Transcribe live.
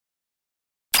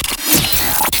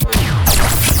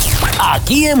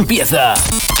Aquí empieza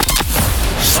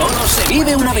Solo se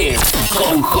vive una vez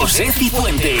con José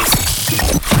Cifuentes.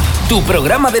 Tu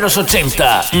programa de los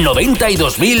 80, 90 y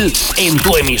 2000 en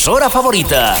tu emisora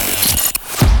favorita.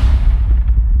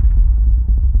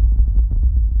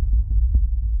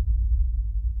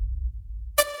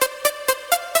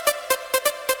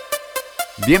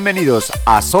 Bienvenidos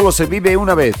a Solo se vive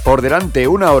una vez, por delante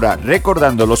una hora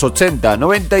recordando los 80,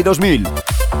 90 y 2000.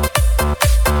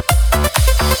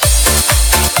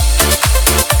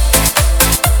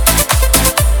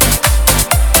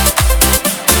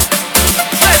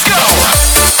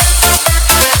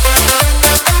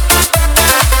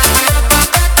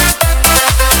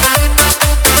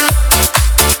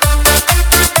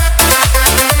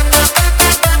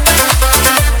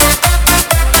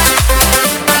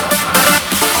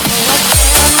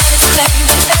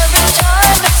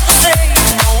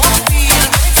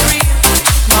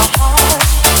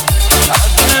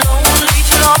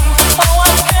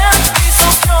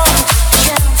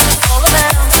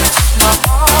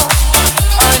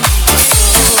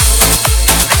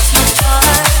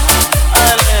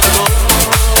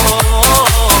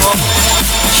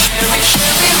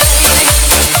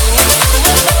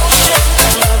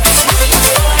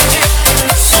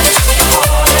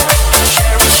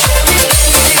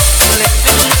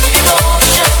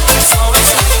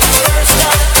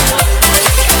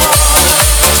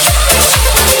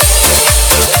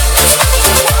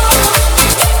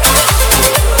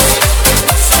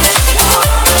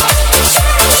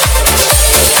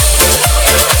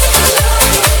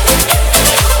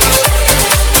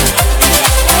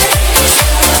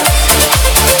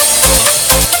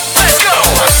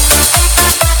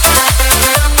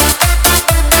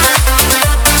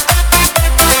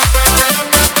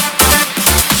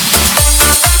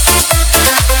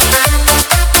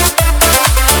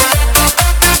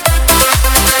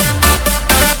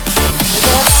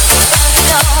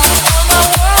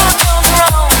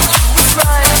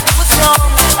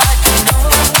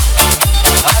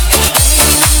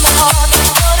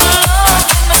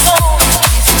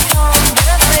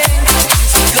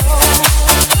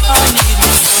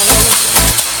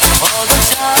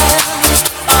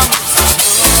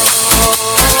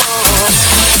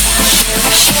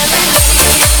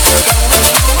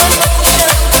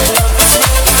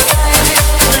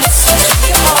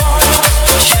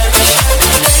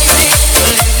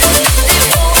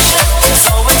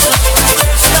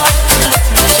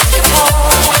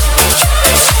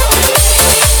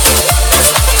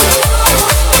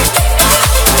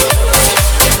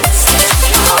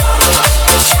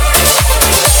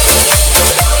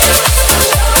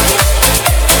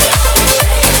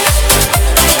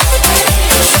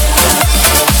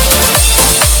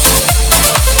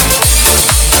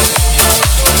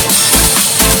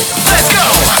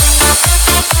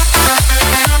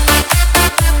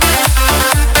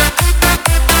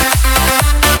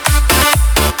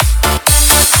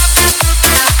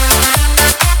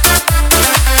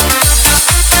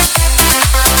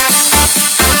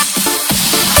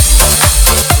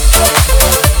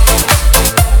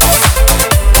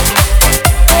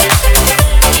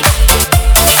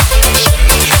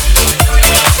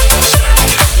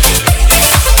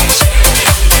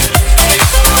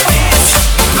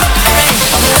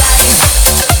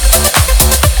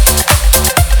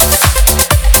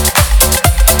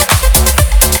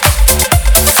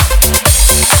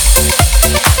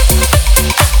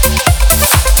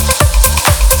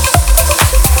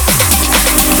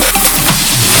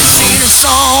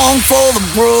 For the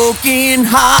broken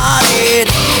hearted,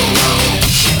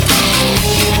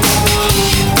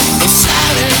 a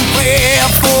silent prayer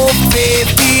for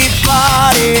faith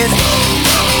departed.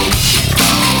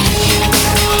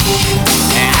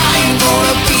 And I ain't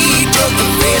gonna be just a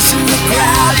face in the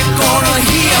crowd. You're gonna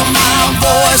hear my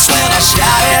voice when I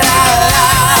shout it out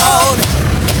loud.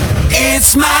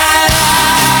 It's my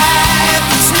life,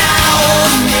 it's now or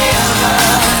never.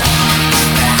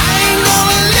 I ain't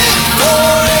gonna live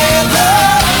forever.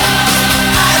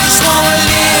 I just wanna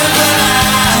live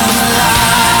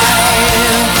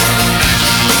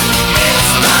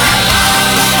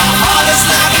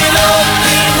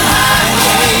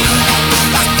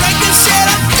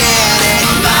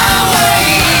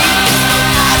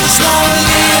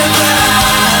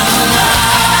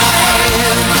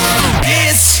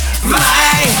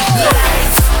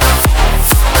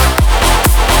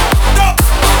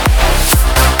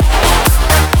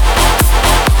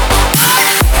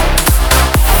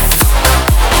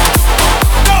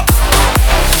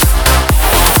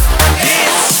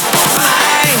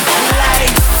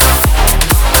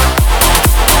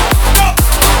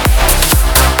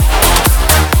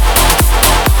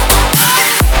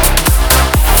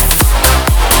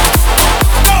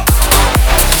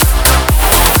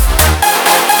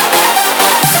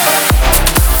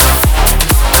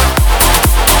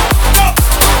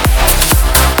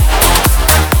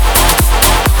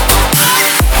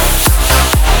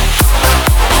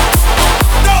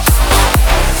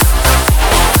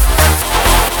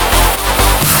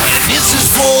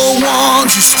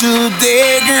to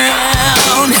the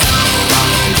ground.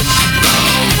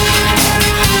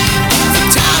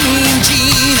 Tommy and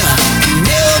Gina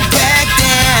never back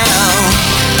down.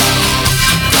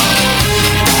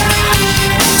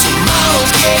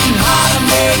 Tomorrow's getting harder,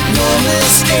 make no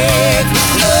mistake.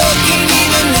 Looking,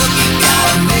 even look, you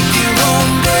gotta make your own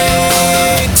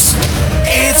breaks.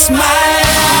 It's my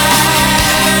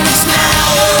life, it's now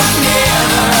or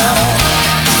never.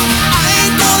 I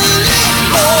ain't gonna live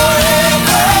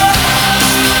forever.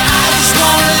 I just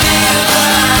wanna live my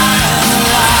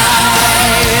life.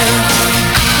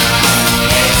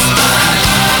 It's my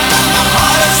life. My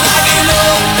heart is like an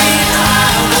open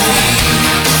highway.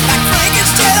 Like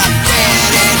Frankenstein, I'm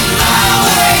dead in my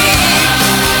way.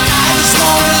 I just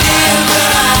wanna live my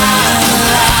life.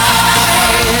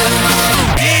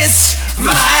 It's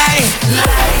my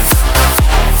life.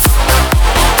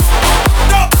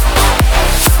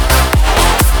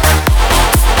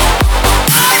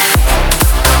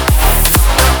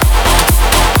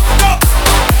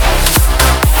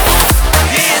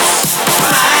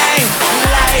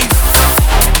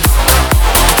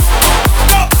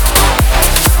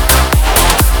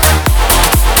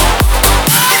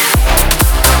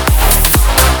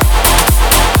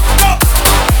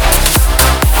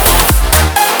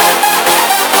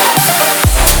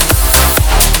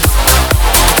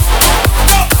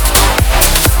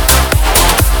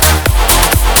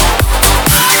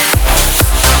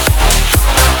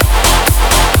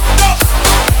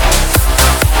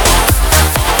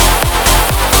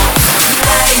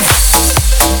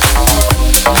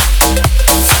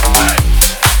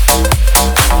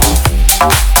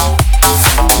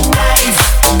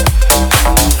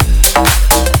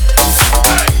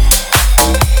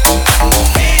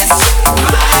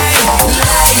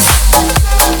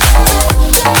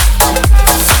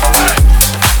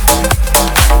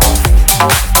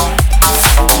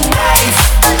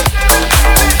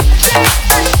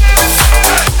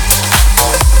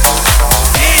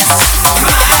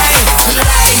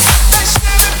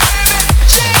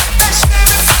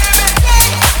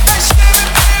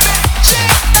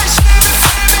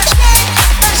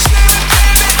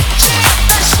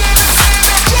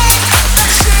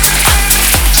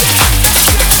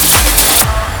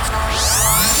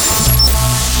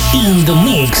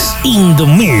 In the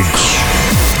mix.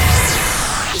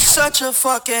 You're such a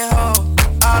fucking hoe,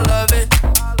 I love it.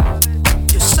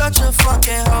 You're such a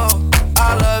fucking hoe,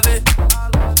 I love it.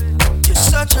 You're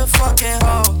such a fucking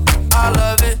hoe, I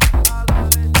love it.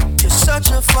 You're such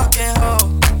a fucking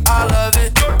hoe, I love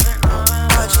it.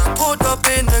 I just pulled up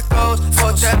in the ghost,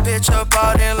 fucked that bitch up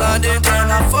out in London.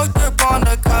 Then I fucked up on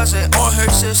the cousin or her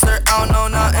sister, I don't know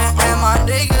nothing. And my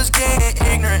niggas getting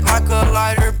ignorant like a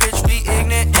lighter, bitch, we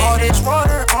ignorant. All this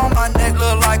water on my neck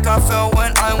look like I fell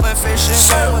when I went fishing.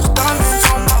 So much diamonds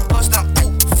on my bust now,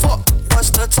 ooh, fuck, what's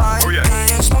the time?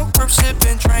 Getting smoke, perp,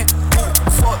 sipping, drink, ooh,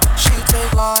 fuck, she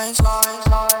take lines.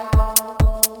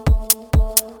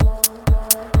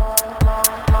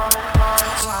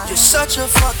 You're such a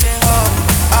fucking hoe,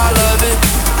 I love it.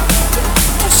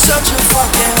 You're such a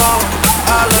fucking hoe,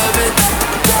 I love it.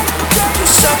 You're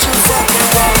such a fucking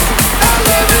hoe, I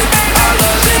love it, I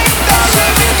love it, I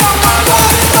love it, I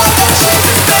love it, I love it.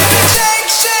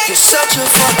 You're such a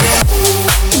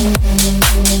fucking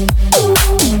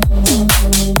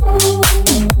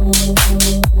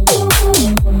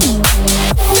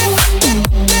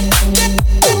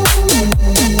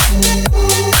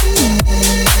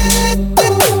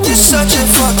You're such a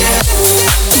fucking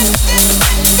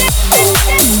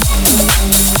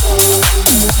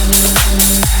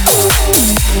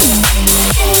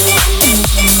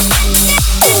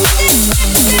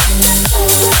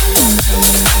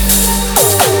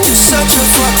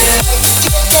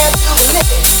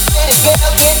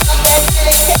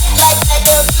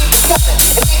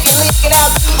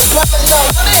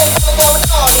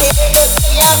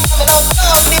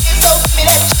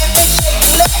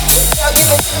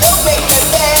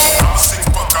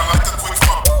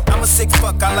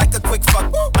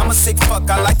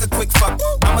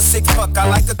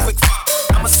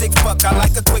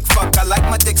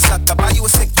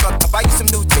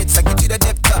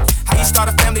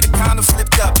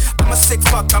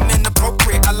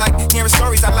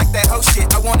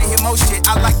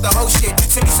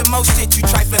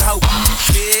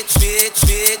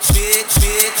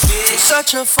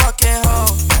such a fucking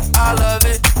hoe, I love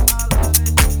it.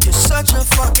 You're such a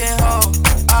fucking hoe,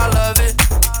 I love it.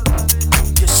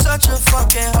 You're such a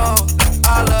fucking hoe,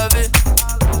 I love it.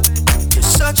 You're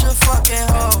such a fucking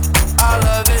hoe, I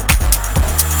love it.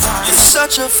 You're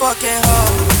such a fucking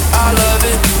hoe, I love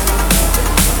it.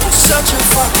 You're such a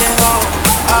fucking hoe,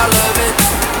 I love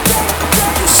it.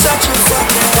 such a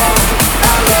fucking ball.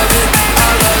 I love it, I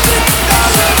love it, I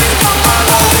love it, I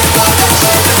love it, I love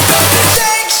it.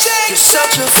 Shake, shake, you're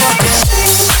such a fucking.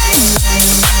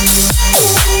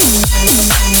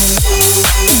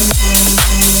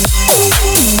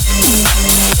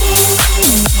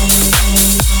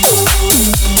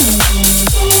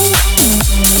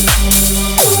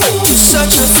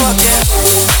 Such a fucking.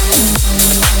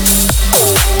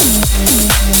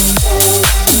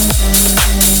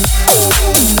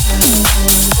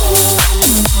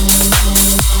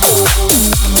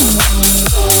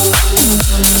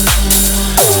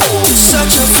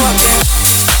 Such a fucking.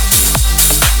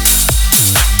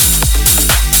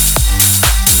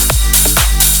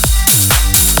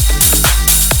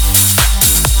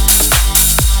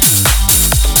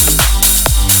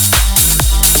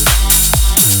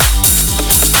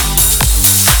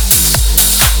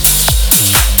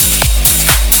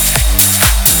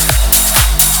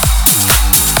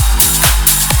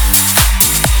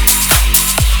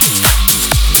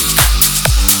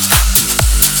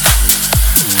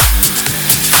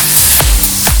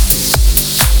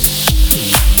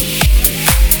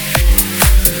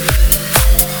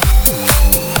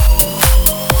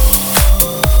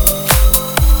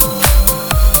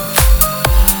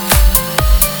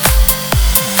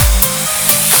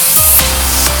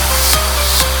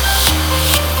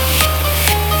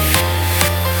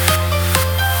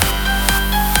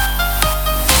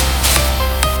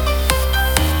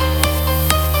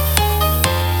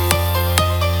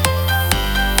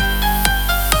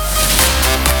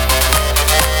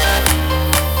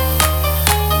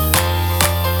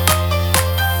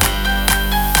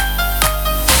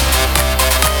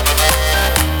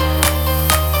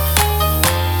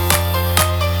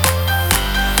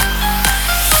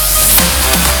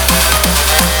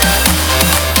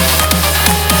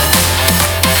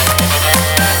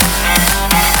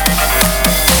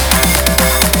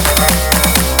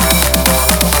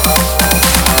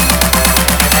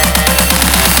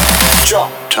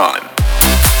 Time.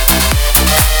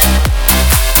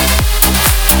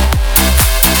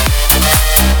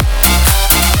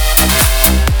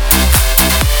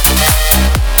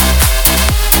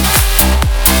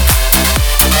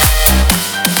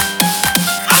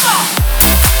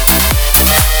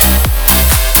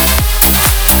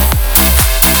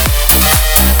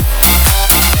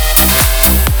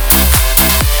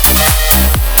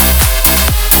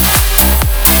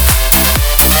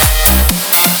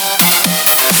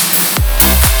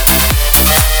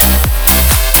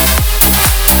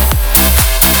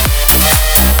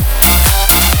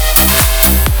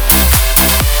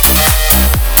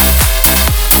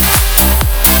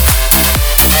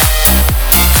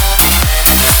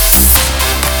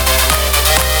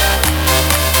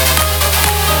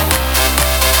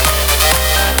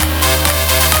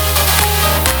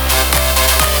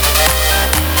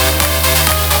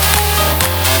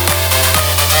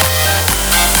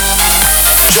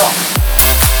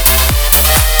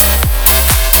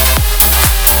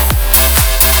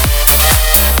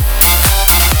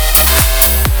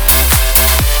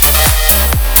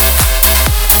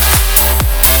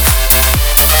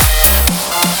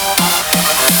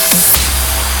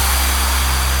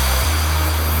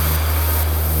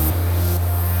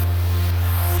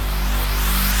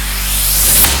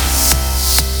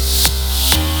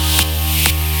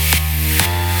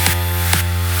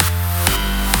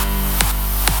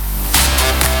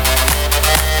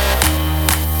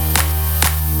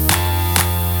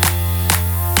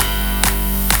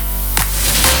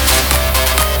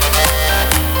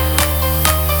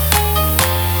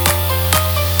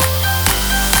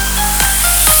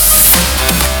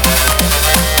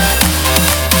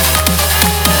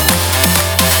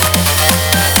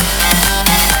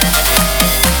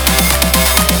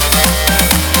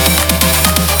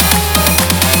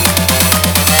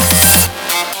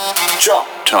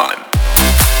 Time.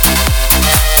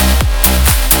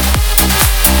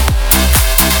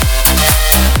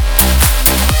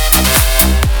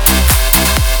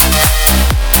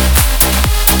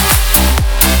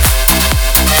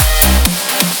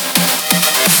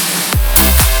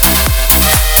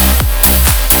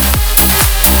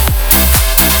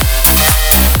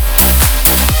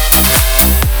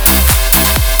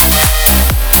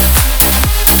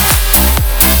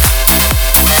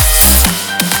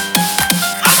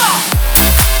 Come on!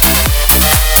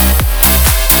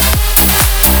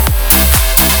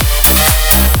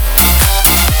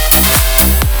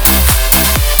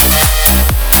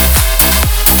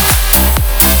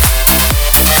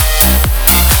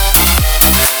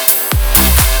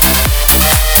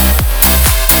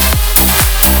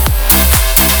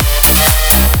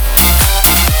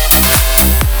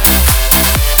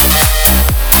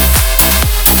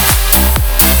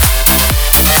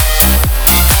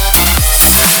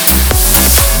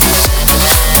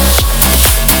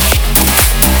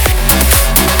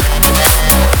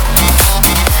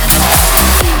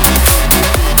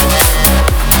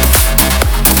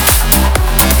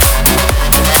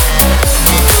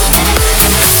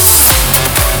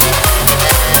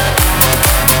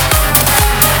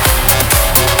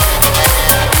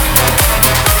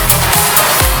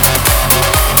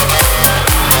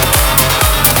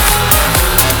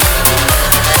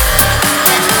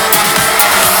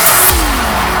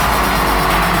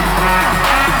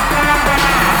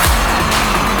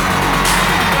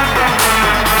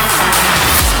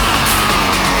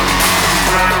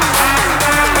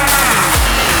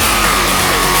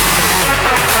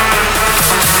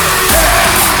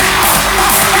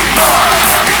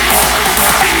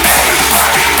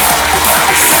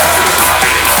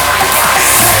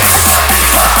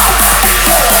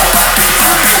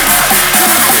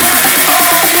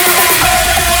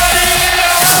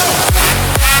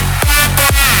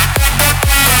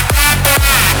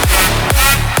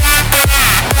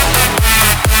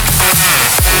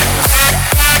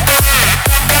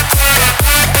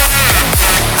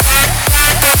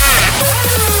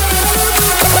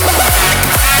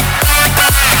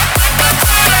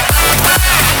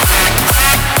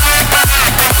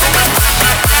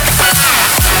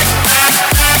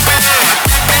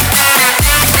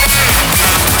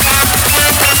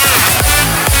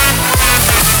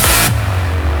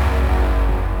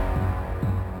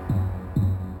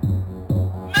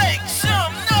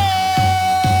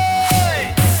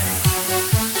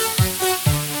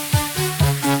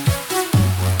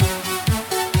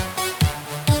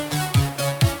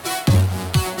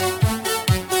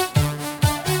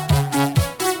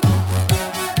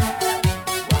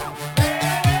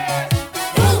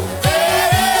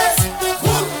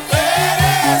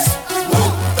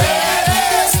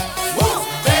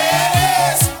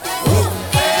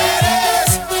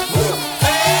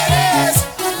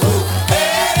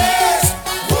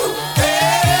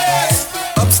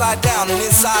 upside down and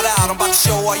inside out. I'm about to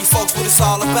show all you folks what it's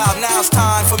all about. Now it's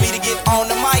time for me to get on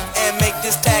the mic and make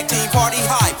this tag team party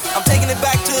hype. I'm taking it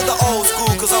back to the old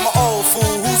school, cause I'm an old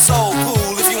fool who's so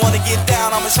cool. If you wanna get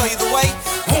down, I'ma show you the way.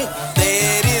 Boom,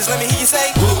 there it is, let me hear you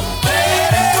say, boom, there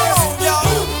it is. Come on, y'all.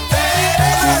 Boom, there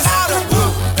it is. Louder.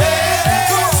 Boom, there it is.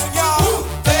 Come on, y'all. Boom,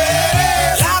 there it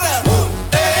is. Louder. Boom,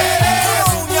 there it is. Come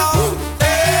on, y'all. Boom,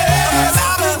 there it is.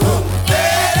 Louder. Boom,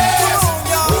 there it is. Come on,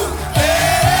 y'all. Boom, there it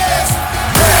is.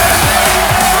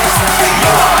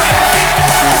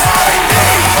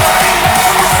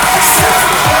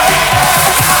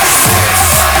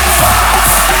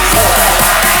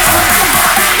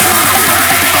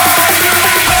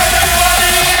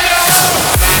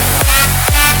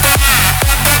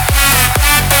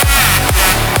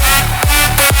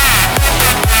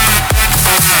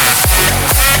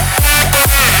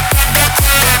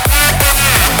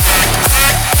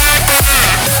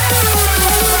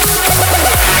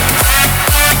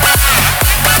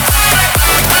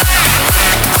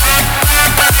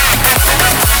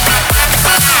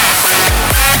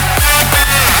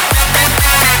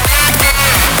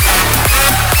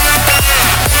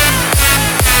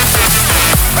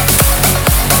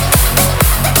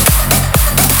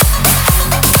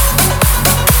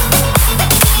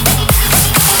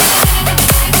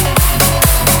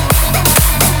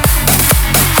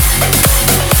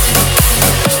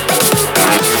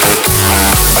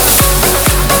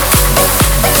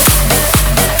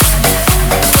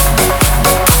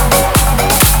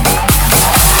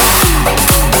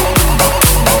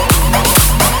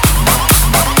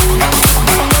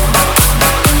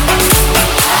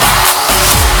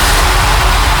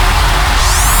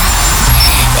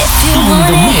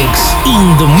 In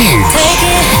the mix. Take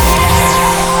it.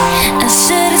 I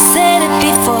should have said it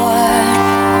before.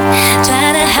 Try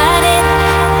to hide it,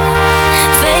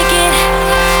 fake it.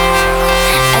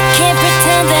 I can't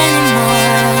pretend anymore.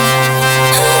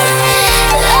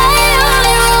 I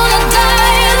only wanna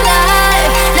die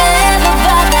alive, never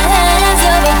by the hands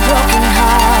of a broken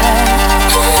heart.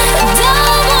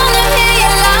 Don't wanna hear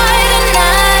you lie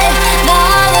tonight.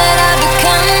 Now that I've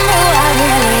become who I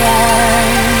really am.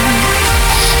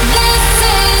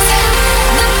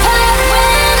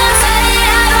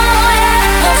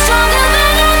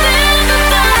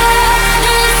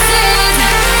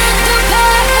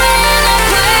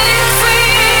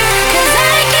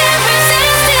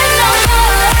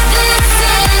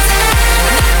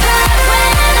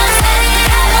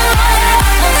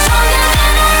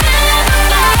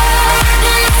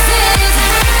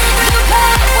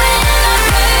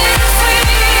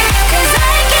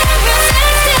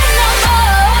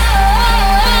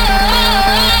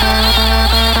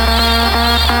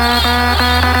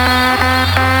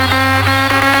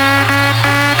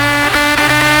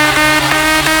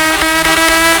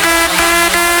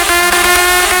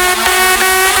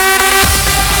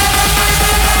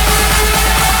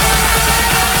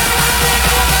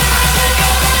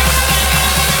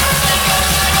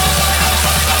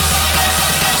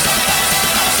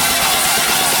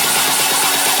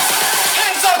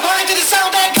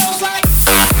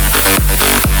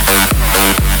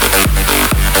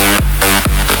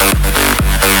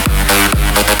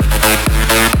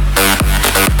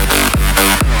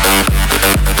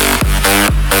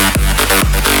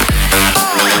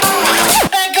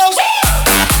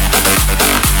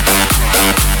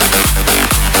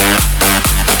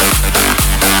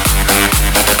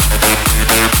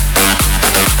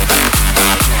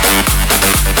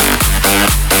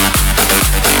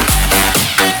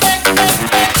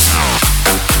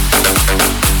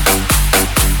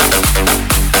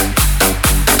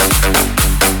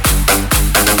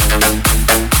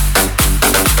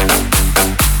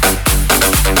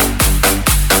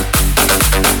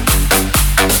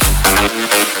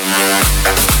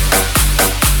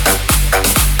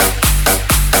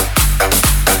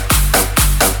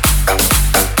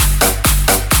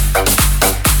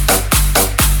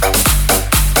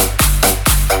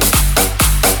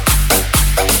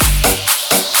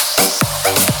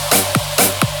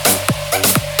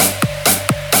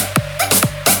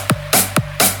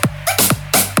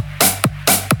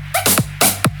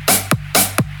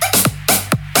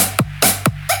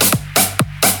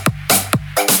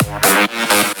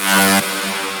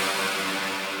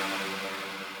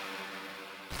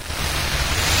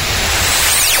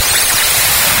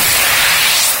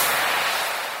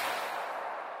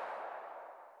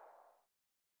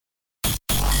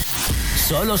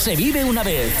 Solo se vive una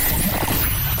vez.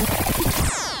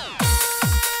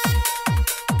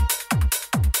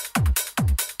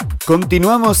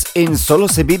 Continuamos en Solo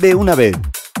se vive una vez.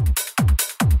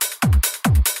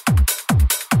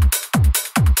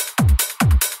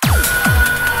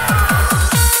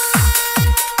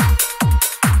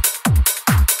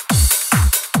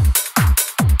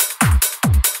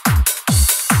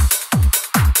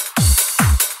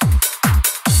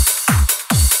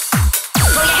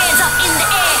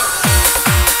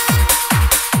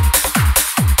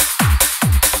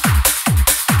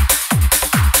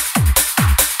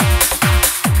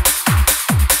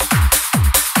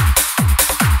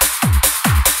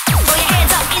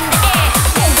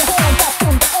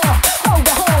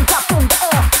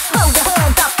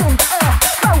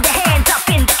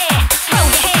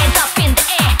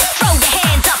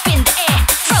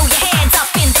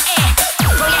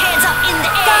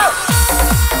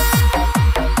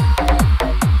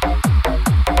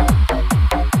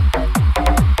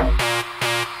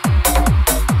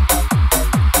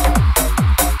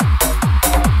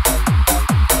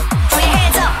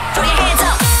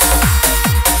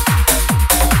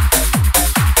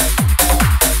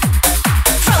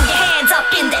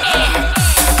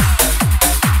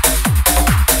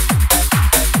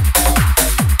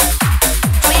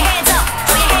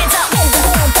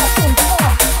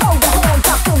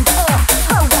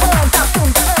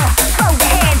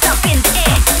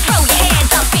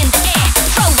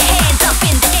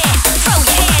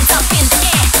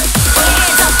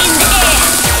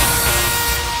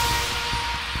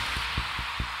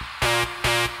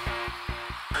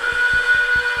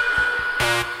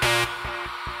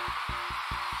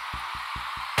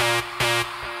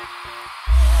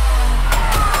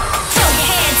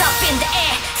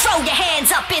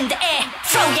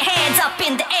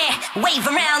 Wave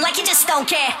around like you just don't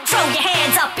care. Throw your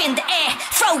hands up in the air.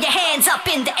 Throw your hands up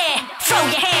in the air. Throw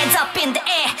your hands up in the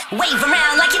air. Wave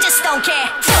around like you just don't care.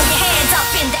 Throw your hands up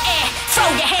in the air. Throw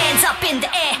your hands up in the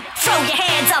air. Throw your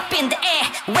hands up in the air.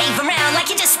 Wave around like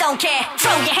you just don't care.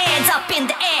 Throw your hands up in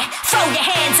the air. Throw your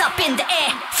hands up in the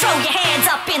air. Throw your hands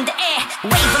up in the air.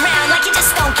 Wave around like you just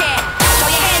don't care. Throw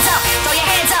your hands up. Throw your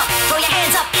hands up. Throw your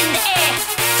hands up in the air.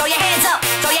 Throw your hands up.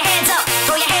 Throw your hands up.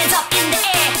 Throw your hands up in the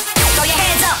air. Throw your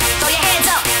hands up. Throw your hands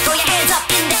up. Throw your hands up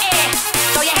in the air.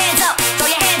 Throw your hands up. Throw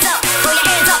your hands up. Throw your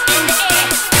hands up in the air.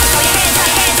 Throw your hands up.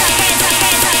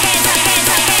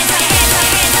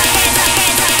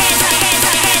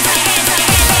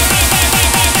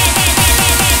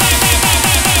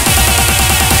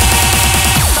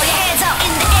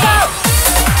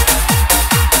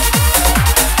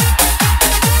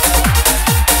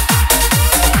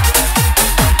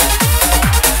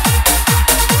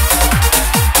 Hands up.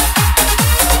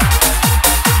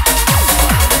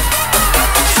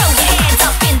 Hands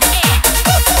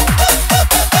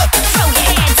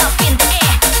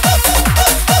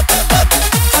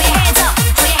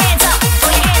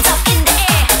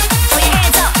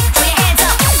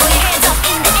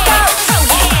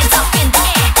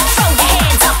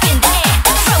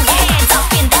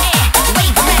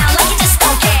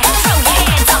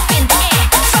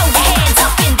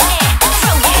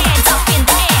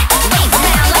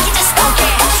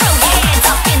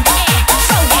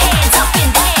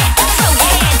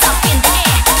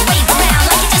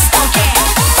up.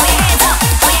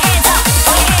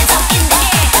 Hands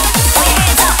up.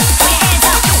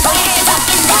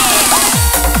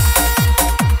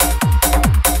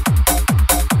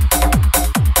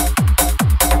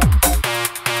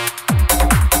 Hands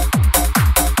up.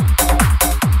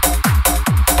 Hands up.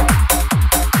 Hands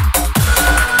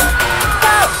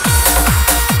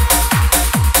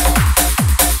up.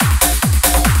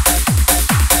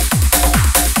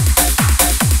 Hands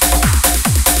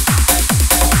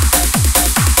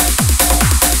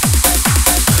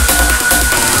up. Hands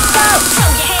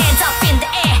up. Hands up. Hands up. Hands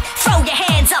up.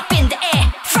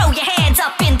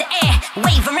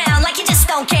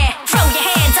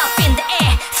 Hands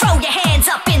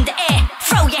up.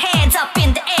 Hands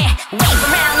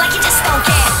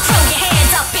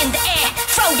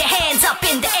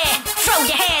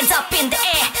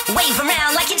up.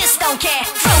 Hands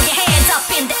up. Throw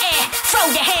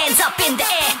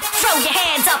your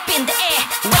hands up in the air.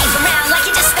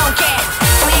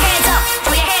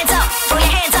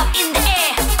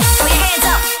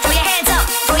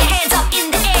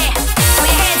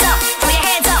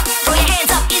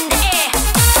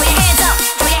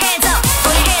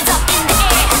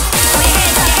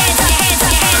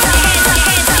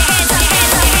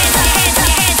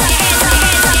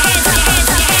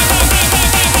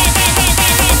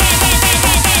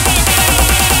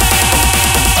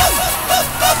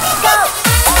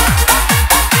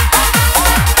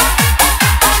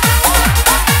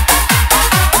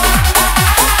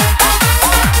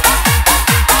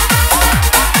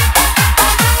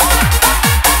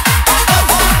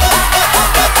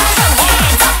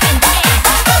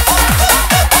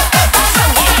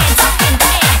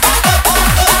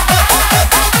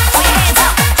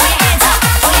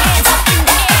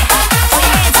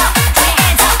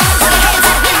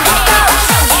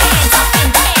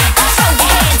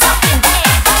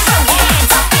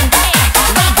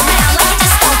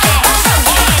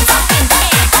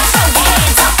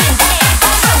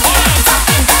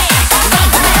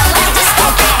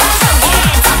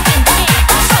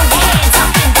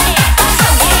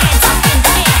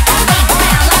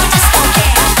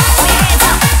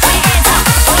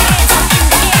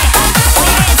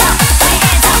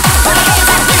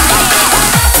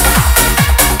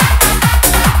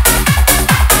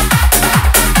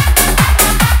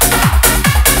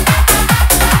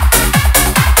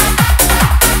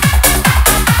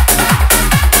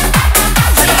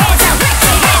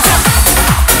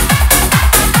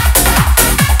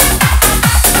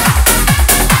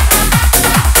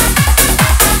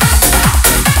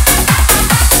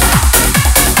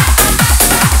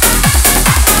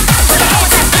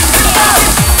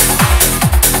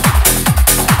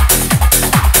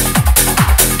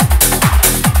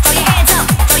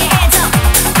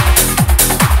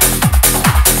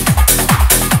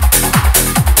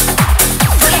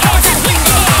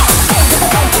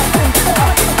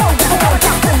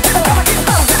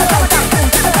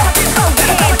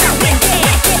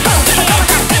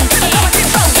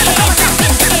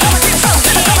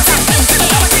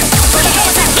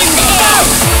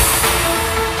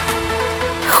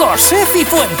 José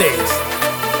Cifuentes.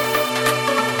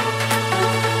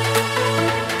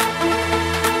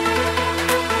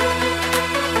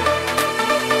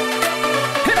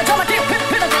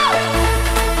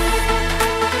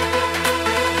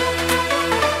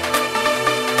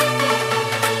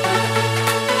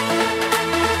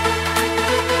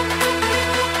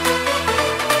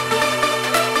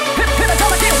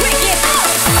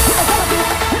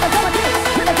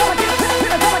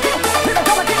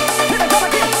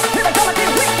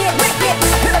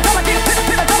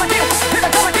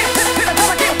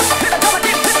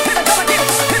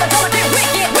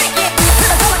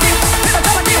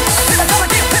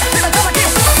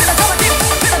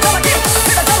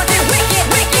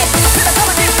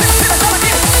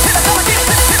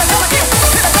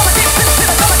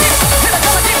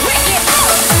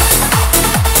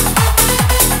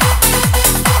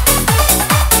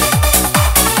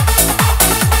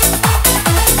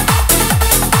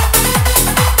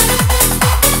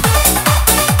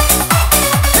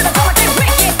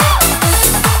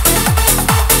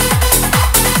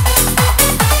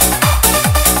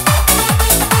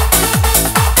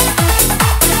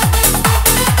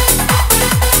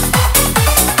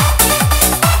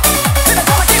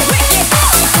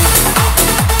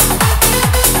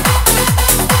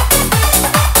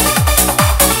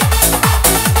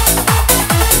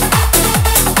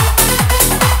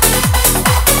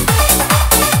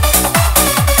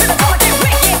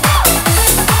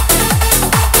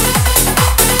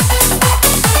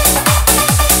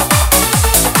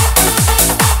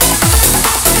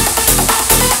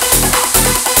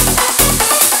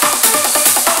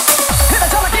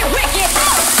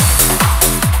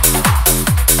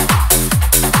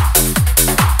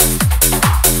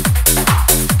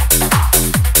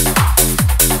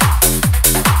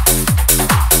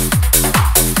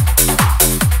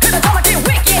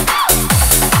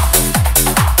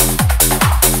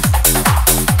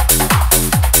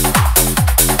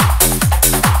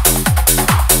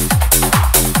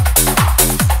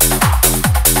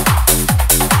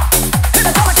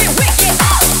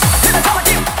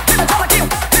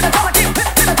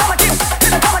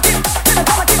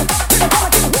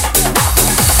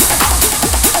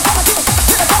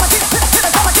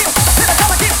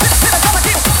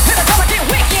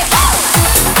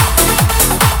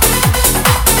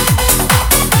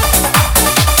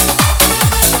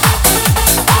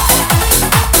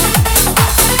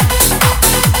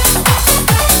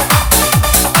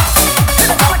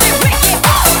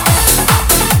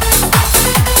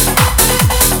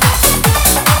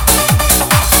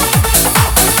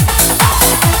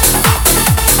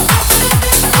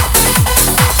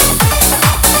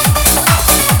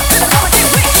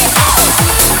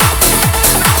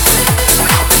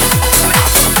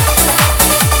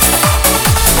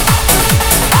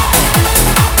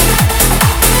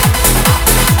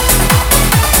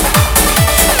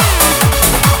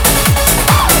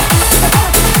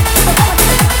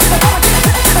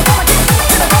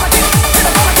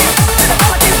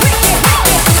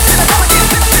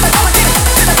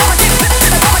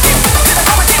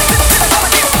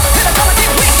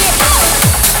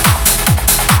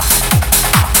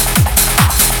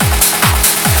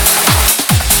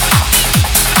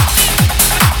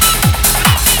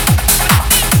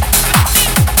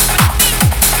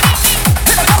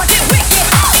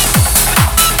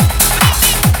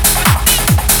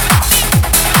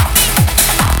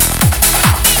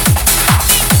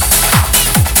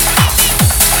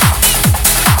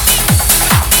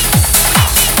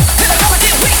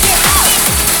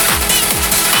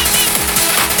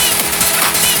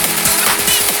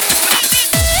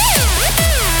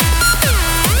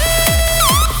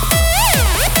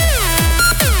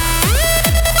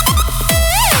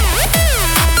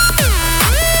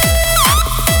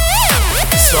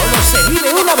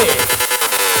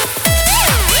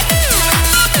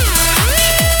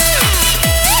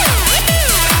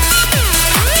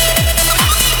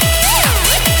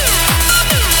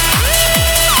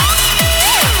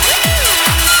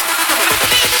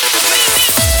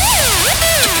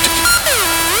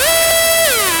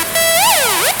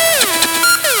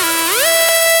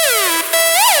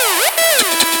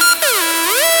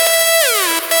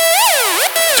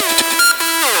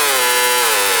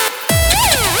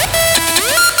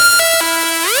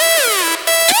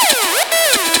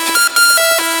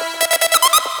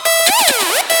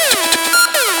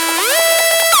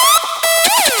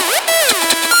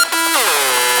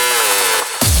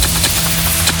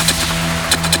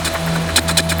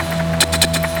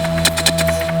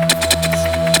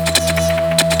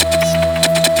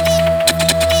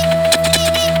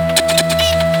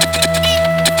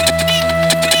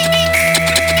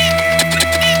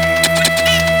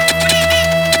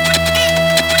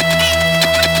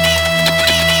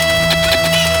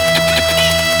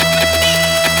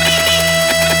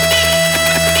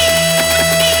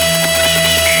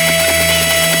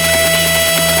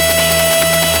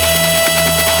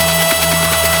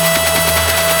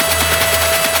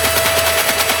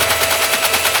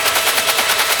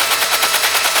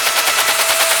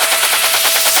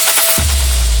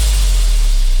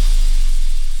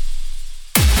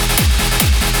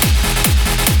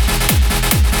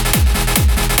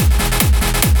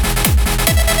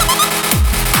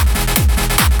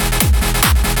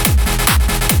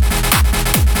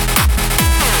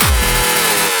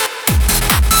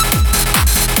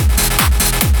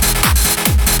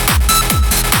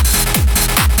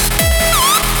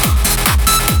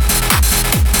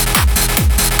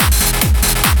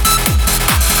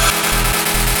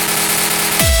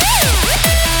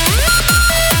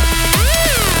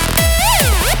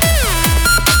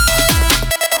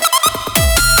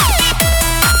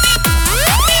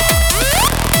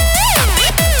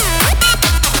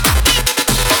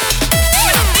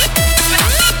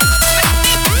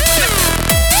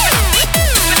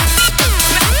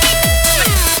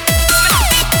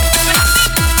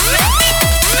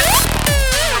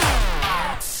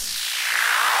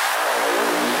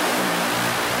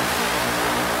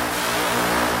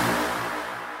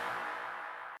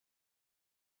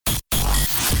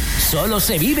 Solo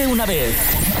se vive una vez.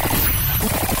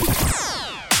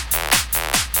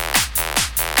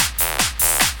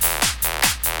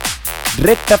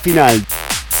 Recta final.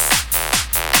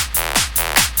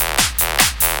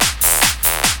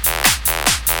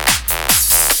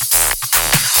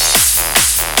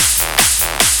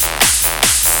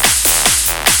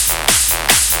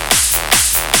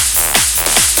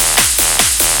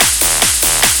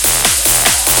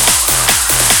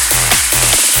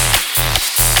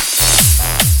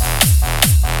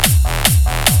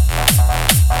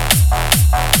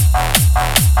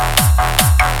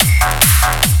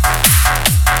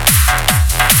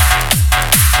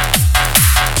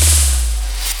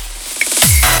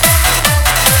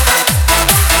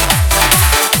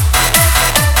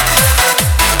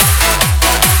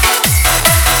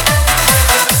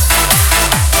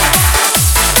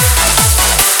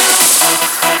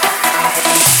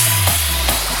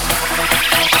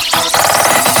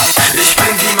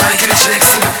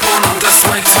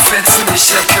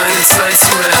 Ich hab keine Zeit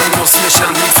zu lernen, muss mich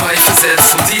an die Pfeife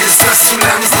setzen. Die ist das zu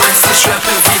langsam, ich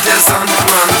rappe wie der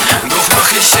Sandmann. Doch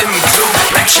mach ich im Club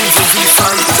Action so wie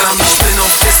Van Damme. Ich bin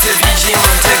auf Piste wie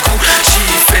jemand, der Gucci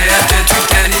fährt. Der Typ,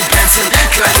 der den Pants in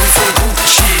Kleidung von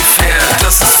Gucci fährt.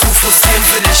 Das ist zu frustrierend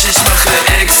für dich, ich mache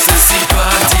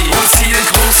Ecstasy-Party und ziehe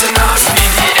große Nasen wie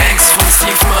die Ex von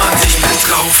Steve Martin. Ich bin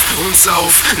drauf und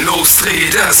sauf, los, dreh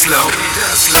das laut.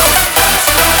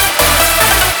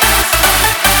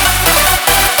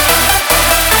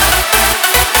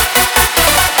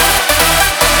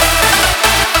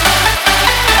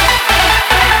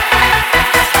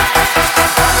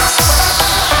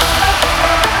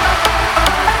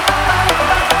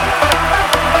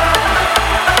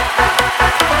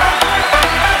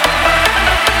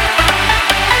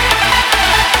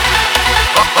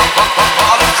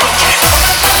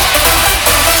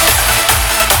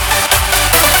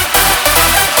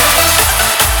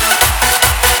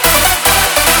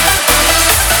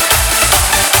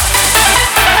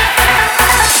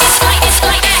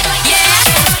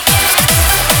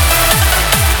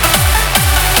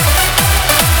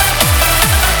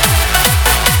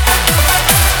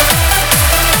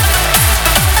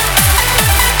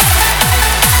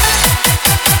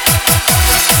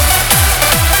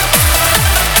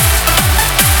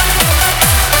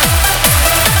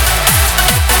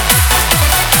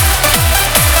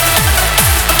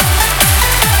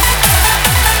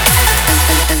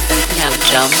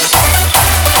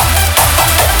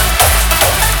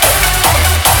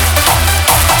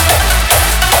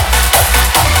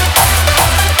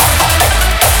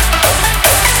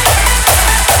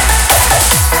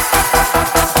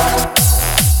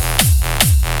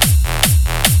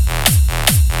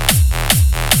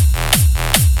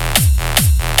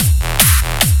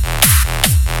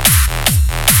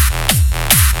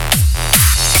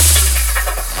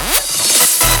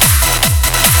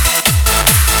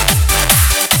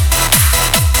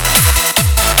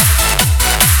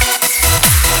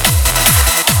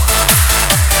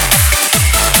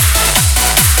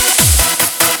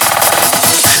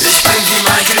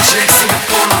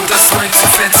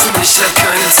 Ich hab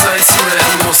keine Zeit zu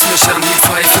lernen, muss mich an die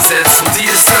Pfeife setzen. Die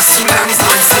ist das zu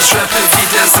langsam, ich rappe wie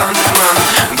der Sandmann.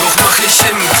 Doch mach ich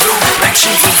im Club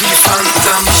Action so wie Van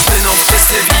Damme. Ich bin auf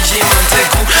Piste wie jemand, der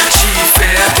Gucci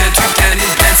fährt. Der Typ, der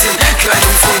den Pants in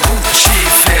Kleidung von Gucci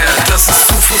fährt. Das ist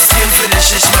zu frustrierend für dich,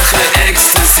 ich mache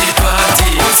Ecstasy-Party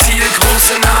und ziehe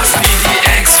große Nasen wie die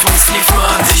Ex von Steve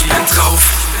Martin. Ich bin drauf.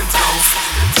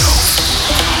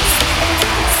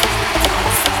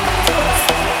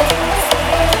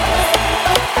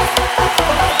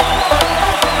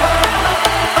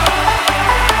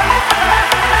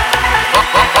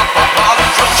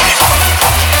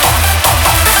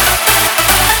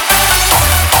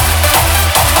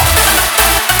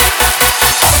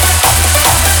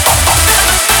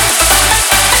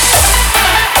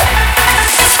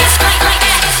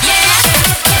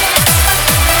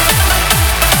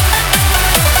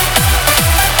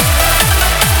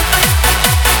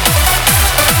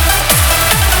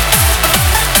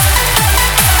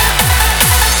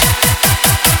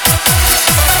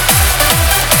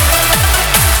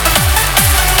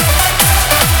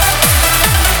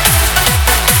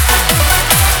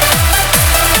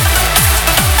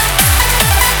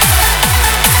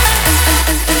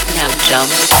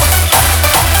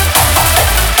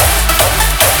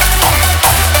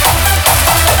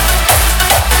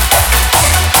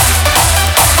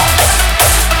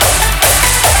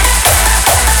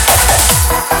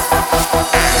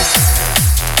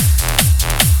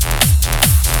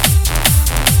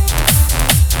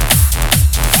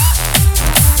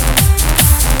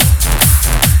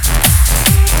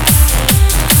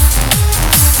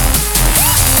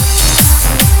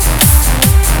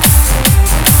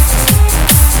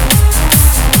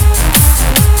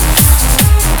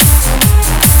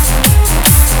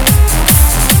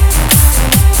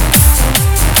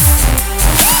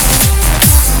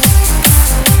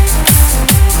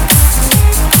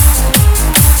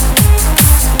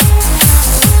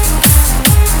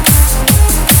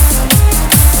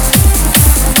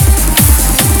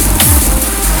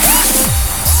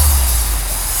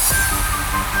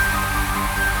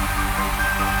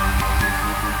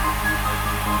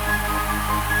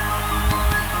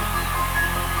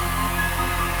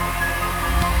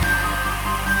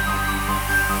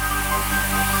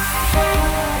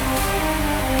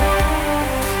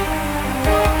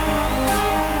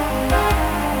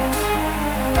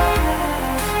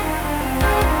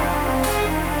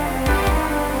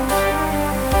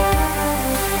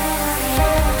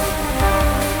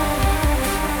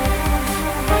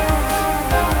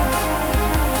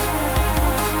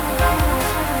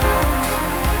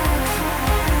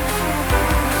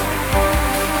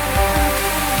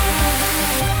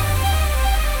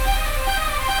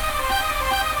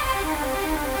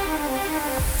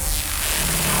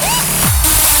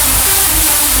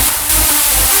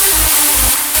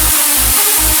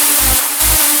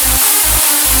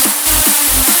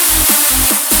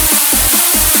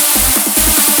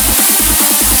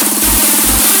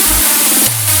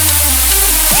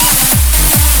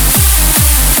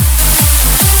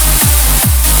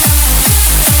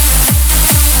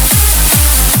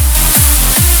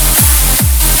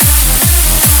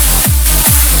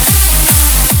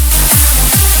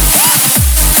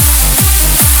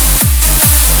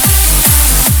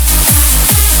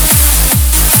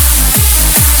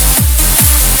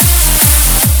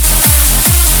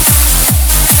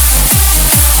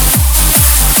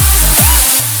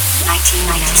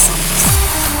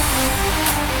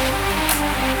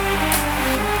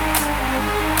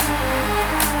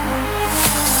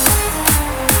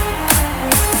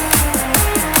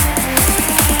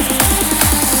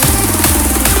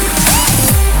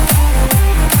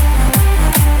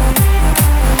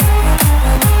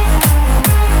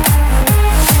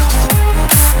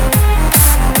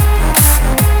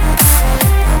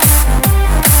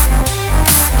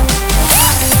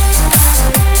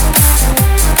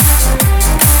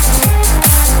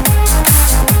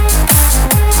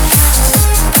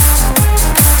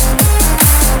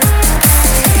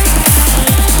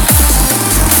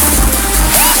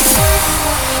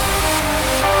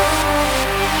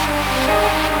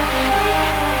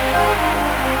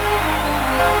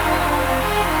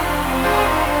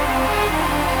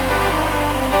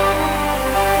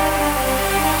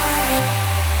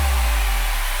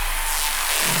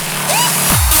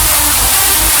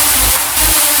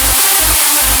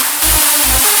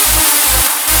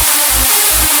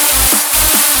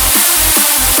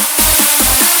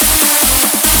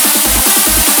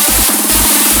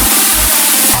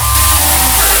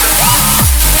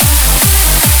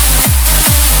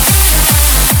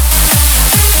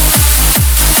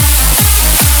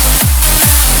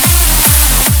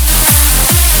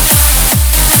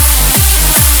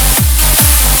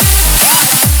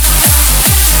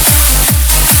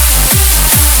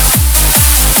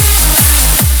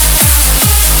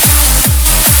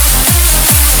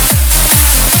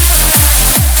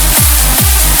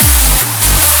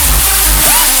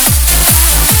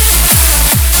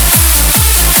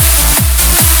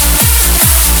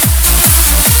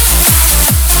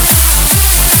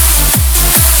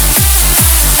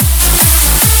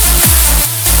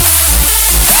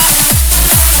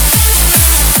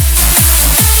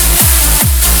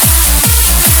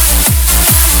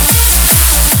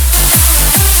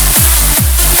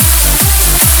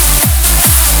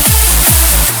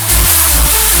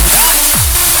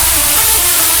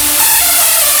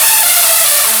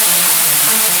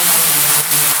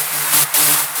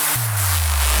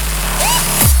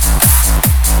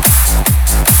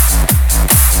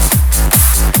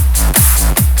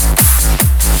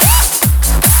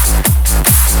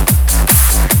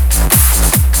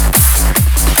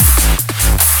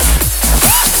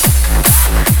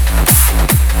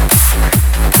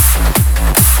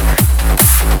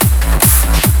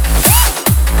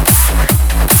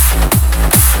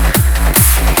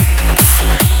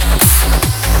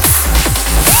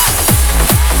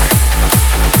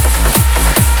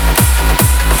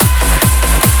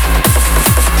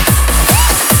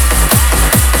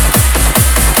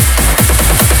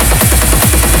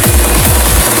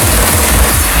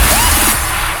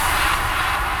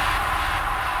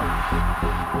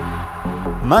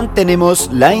 mantenemos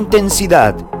la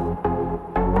intensidad.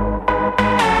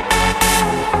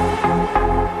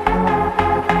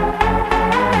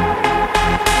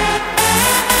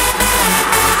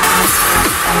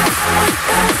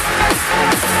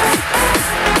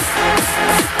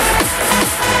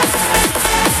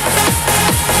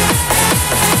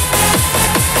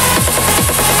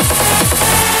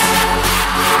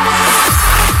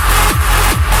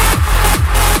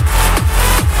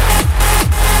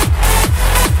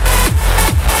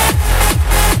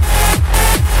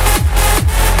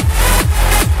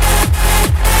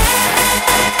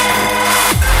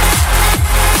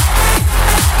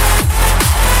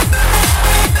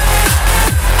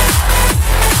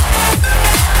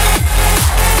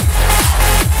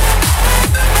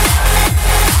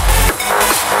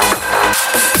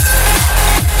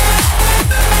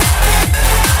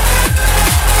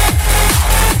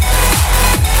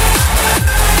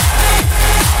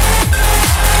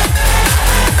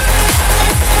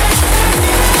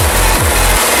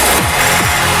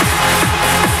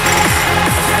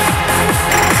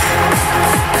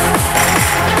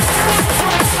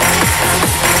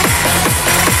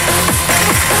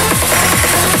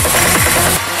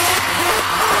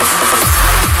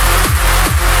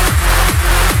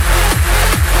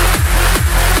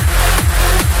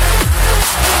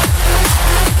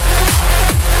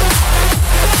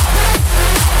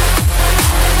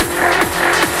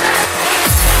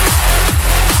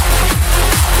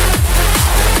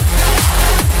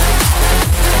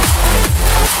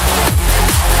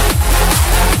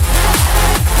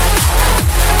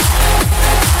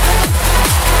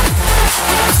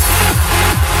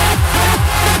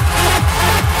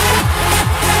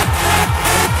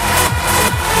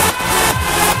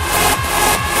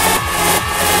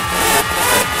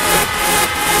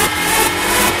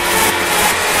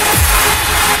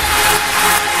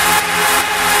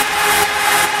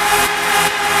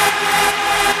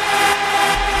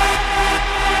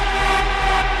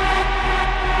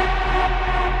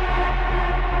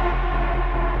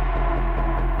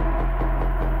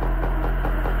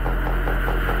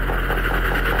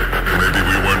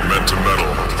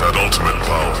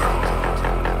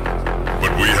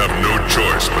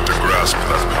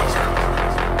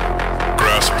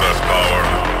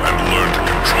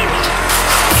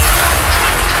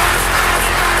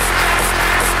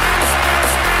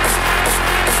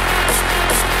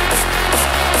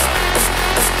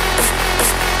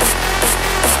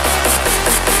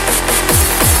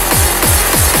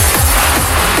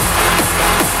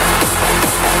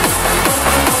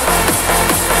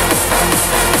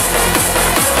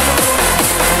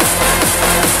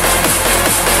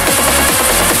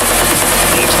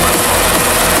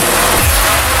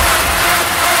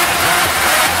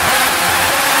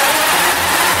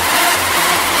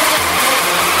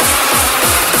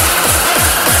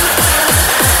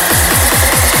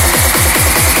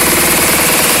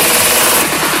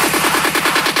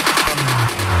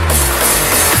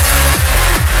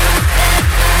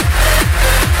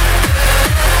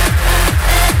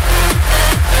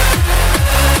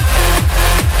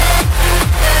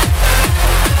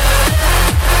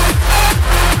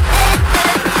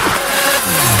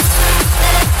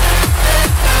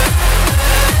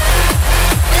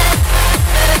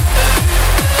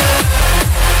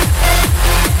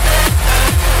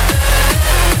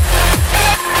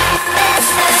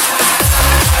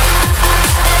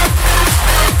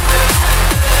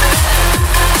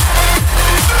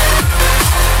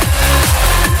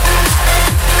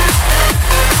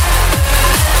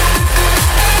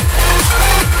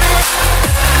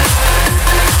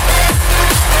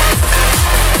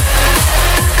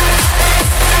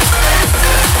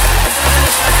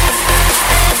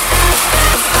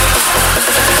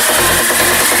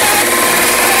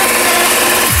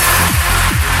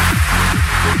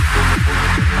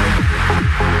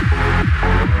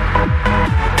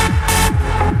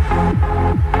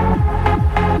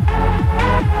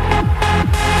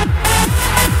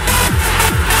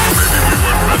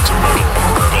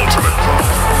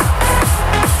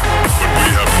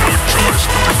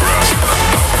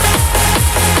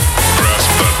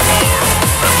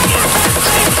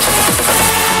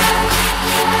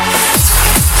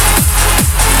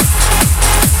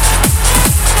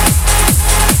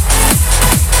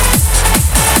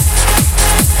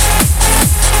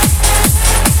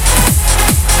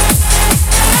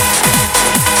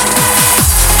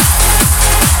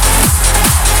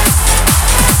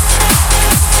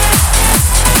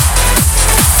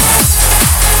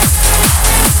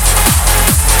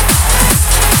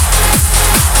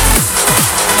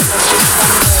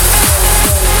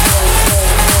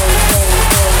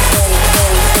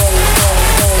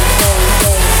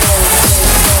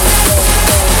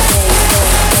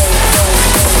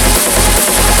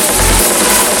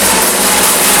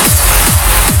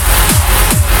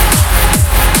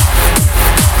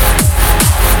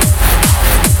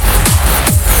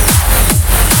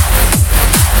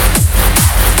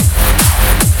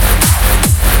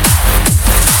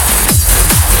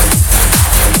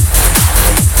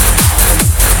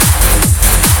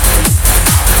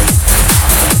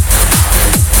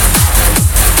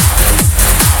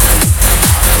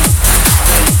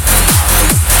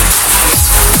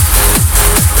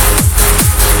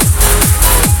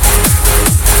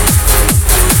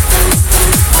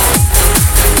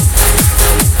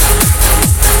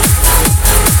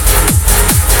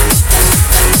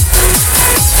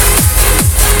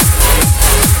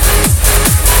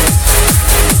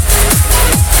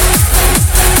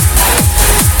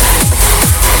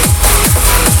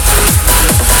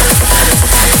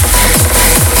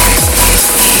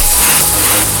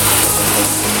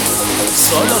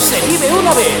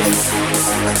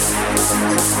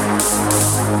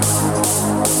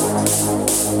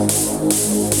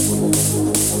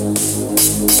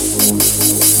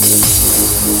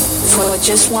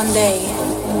 just one day,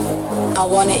 I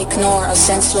wanna ignore a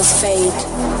senseless fate.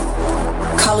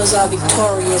 Colors are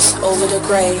victorious over the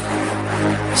gray.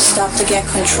 Stop to get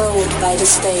controlled by the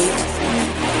state.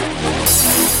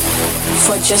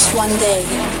 For just one day,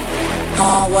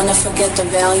 I wanna forget the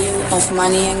value of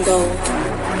money and gold.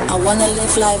 I wanna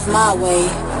live life my way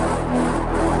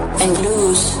and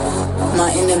lose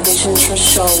my inhibition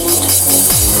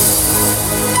threshold.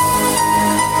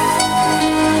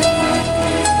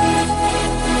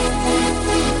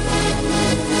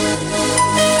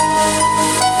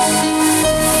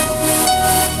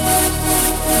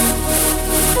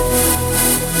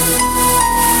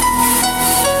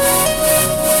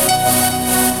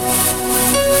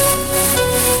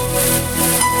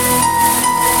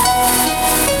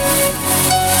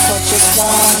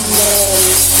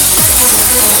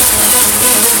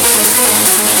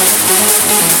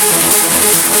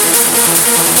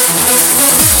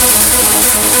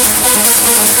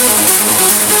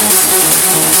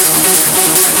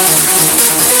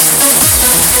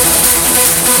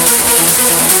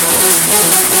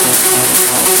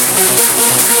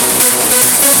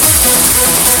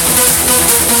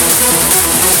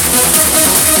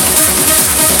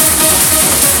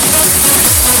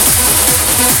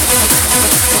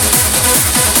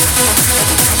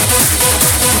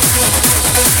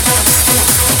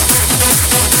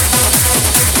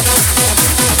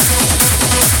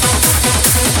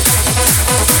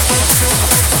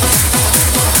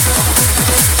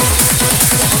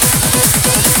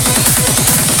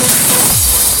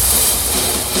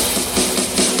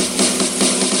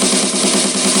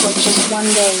 One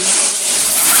day.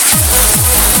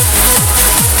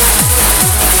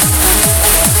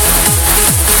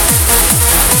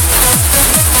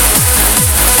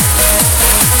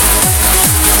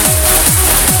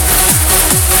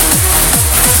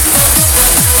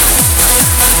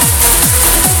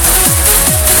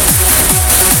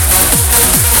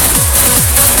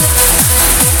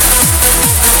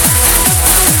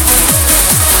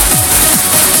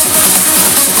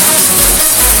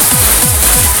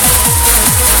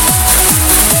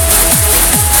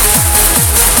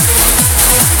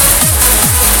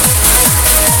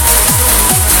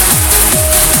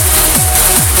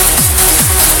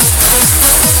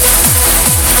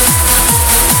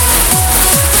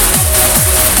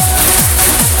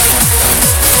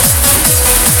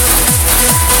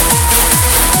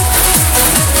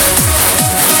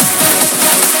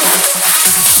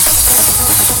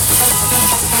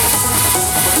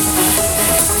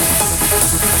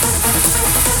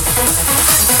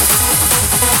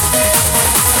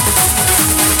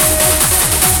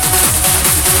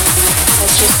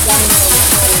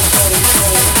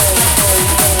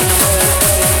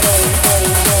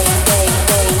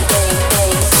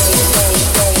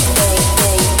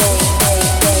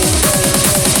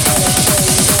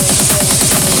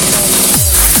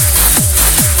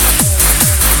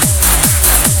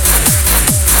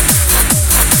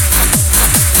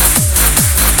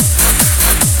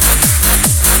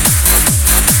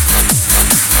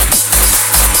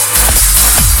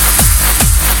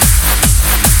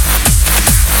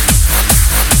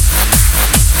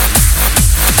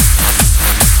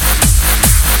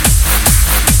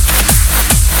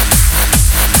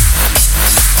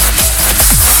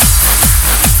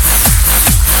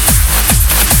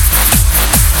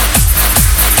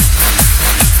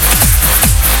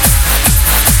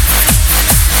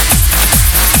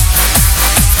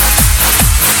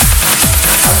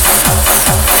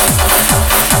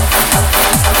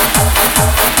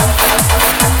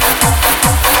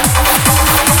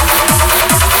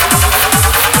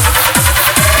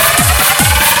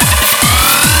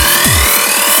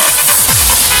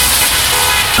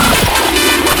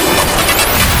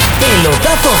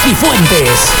 Pelotazos y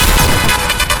Fuentes.